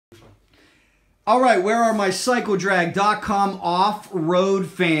All right, where are my CycleDrag.com off-road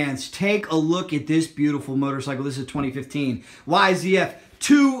fans? Take a look at this beautiful motorcycle. This is 2015 YZF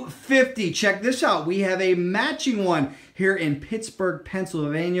 250. Check this out. We have a matching one here in Pittsburgh,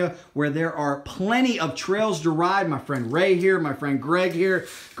 Pennsylvania, where there are plenty of trails to ride. My friend Ray here, my friend Greg here.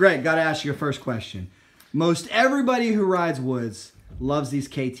 Greg, got to ask you a first question. Most everybody who rides woods loves these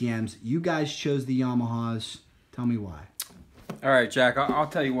KTMs. You guys chose the Yamahas. Tell me why. All right, Jack, I'll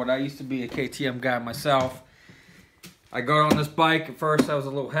tell you what. I used to be a KTM guy myself. I got on this bike. At first, I was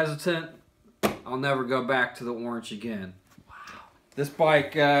a little hesitant. I'll never go back to the orange again. Wow. This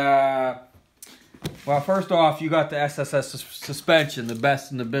bike, well, first off, you got the SSS suspension, the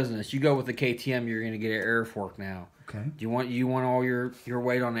best in the business. You go with the KTM, you're going to get an air fork now. Okay. You want all your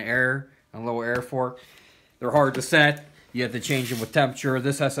weight on the air, on a low air fork. They're hard to set. You have to change them with temperature.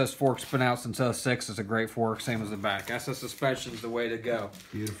 This SS fork's been out since 06. It's a great fork, same as the back. SS suspension is the way to go.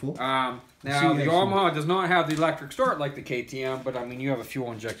 Beautiful. Now, the Yamaha does not have the electric start like the KTM, but I mean, you have a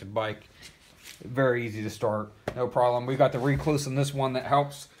fuel-injected bike. Very easy to start, no problem. We got the Recluse in this one that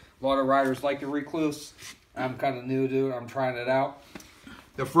helps. A lot of riders like the Recluse. I'm kind of new to it. I'm trying it out.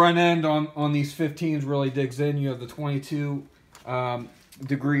 The front end on these 15s really digs in. You have the 22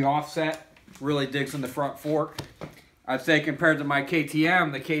 degree offset. Really digs in the front fork. I'd say compared to my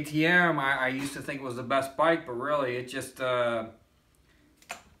KTM, the KTM, I used to think was the best bike, but really it just, you know,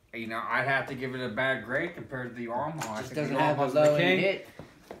 I'd have to give it a bad grade compared to the Yamaha. It just doesn't have the low end hit.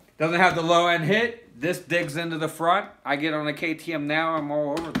 Doesn't have the low end hit. This digs into the front. I get on a KTM now, I'm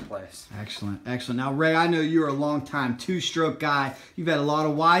all over the place. Excellent, excellent. Now, Ray, I know you're a long-time two-stroke guy. You've had a lot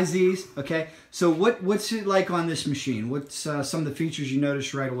of YZs, okay? So what's it like on this machine? What's some of the features you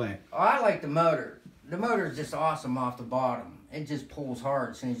noticed right away? Oh, I like the motor. The motor is just awesome off the bottom. It just pulls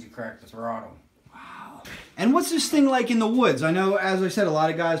hard as soon as you crack the throttle. Wow. And what's this thing like in the woods? I know, as I said, a lot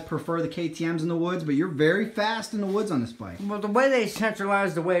of guys prefer the KTMs in the woods, but you're very fast in the woods on this bike. Well, the way they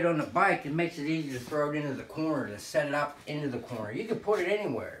centralize the weight on the bike, it makes it easy to throw it into the corner, to set it up into the corner. You can put it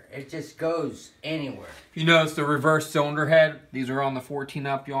anywhere. It just goes anywhere. You notice the reverse cylinder head. These are on the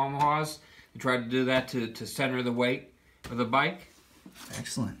 14-up Yamahas. You try to do that to center the weight of the bike.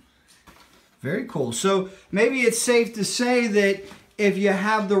 Excellent. Very cool. So maybe it's safe to say that if you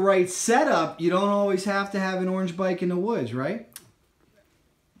have the right setup, you don't always have to have an orange bike in the woods, right?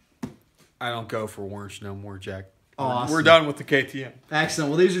 I don't go for orange no more, Jack. Awesome. We're done with the KTM. Excellent.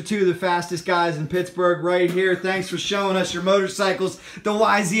 Well, these are two of the fastest guys in Pittsburgh right here. Thanks for showing us your motorcycles, the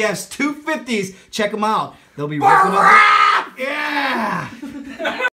YZF's 250s. Check them out. They'll be ripping up. Yeah!